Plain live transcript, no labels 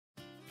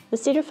The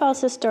Cedar Falls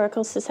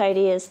Historical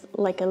Society is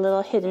like a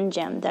little hidden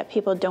gem that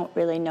people don't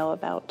really know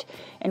about,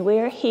 and we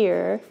are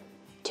here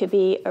to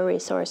be a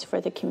resource for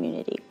the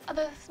community.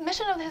 The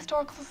mission of the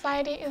Historical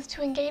Society is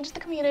to engage the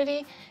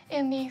community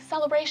in the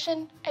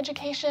celebration,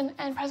 education,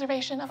 and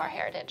preservation of our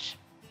heritage.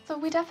 So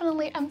we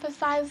definitely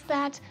emphasize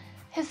that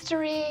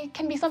history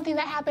can be something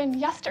that happened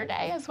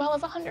yesterday as well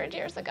as 100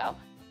 years ago.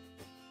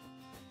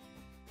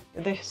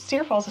 The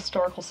Cedar Falls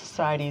Historical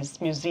Society's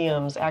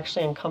museums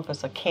actually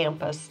encompass a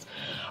campus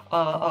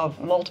of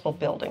multiple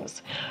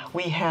buildings.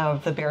 We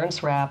have the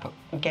Barron's Wrap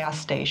gas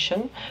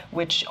station,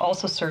 which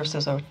also serves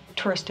as a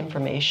tourist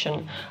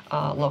information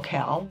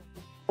locale.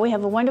 We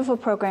have a wonderful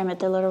program at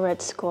the Little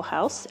Red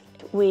Schoolhouse.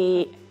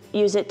 We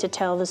use it to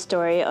tell the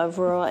story of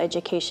rural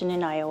education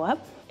in Iowa.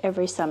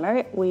 Every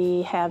summer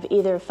we have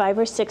either 5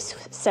 or 6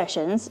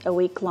 sessions, a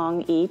week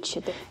long each,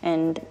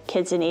 and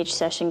kids in each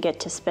session get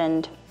to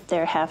spend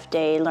their half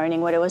day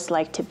learning what it was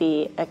like to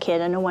be a kid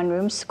in a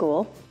one-room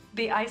school.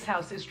 The ice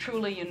house is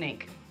truly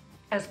unique.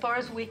 As far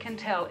as we can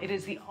tell, it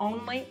is the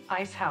only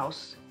ice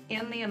house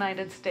in the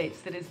United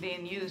States that is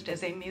being used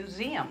as a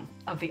museum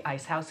of the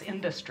ice house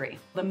industry.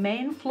 The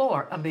main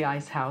floor of the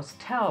ice house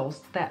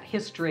tells that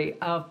history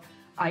of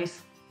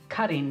ice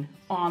cutting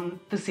on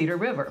the Cedar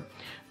River.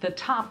 The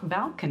top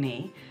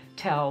balcony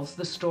tells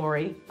the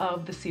story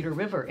of the Cedar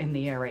River in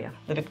the area.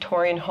 The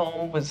Victorian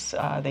home was,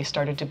 they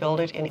started to build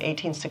it in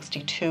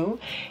 1862,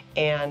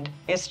 and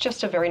it's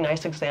just a very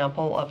nice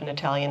example of an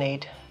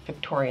Italianate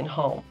Victorian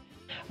home.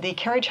 The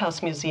Carriage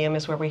House Museum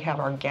is where we have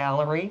our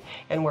gallery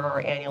and where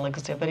our annual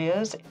exhibit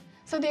is.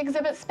 So the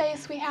exhibit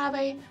space, we have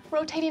a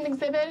rotating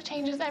exhibit, it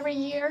changes every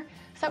year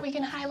so that we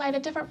can highlight a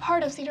different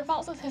part of Cedar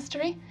Falls'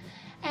 history.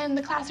 And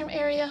the classroom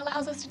area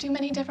allows us to do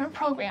many different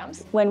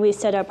programs. When we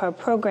set up our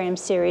program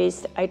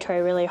series, I try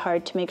really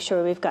hard to make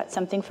sure we've got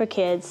something for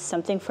kids,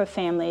 something for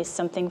families,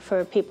 something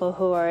for people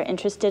who are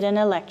interested in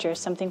a lecture,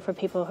 something for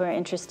people who are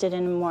interested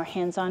in a more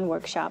hands-on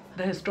workshop.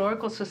 The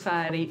Historical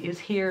Society is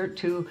here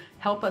to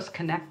help us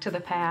connect to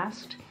the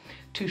past,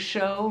 to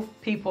show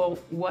people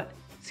what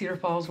Cedar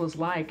Falls was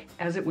like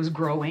as it was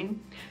growing,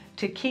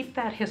 to keep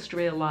that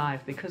history alive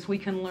because we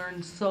can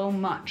learn so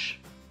much.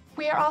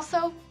 We are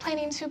also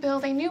planning to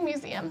build a new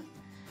museum.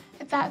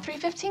 It's at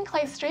 315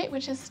 Clay Street,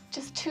 which is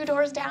just 2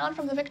 doors down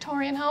from the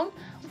Victorian home.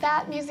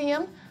 That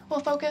museum will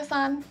focus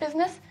on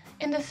business,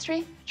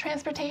 industry,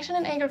 transportation,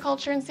 and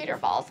agriculture in Cedar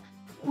Falls.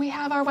 We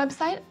have our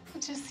website,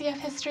 which is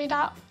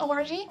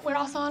cfhistory.org. We're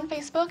also on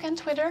Facebook and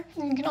Twitter.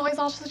 You can always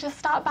also just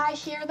stop by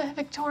here, the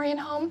Victorian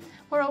home.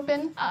 We're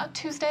open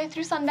Tuesday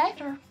through Sunday,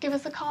 or give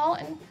us a call.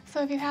 And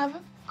so if you have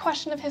a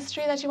question of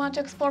history that you want to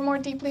explore more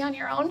deeply on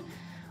your own,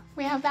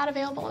 we have that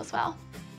available as well.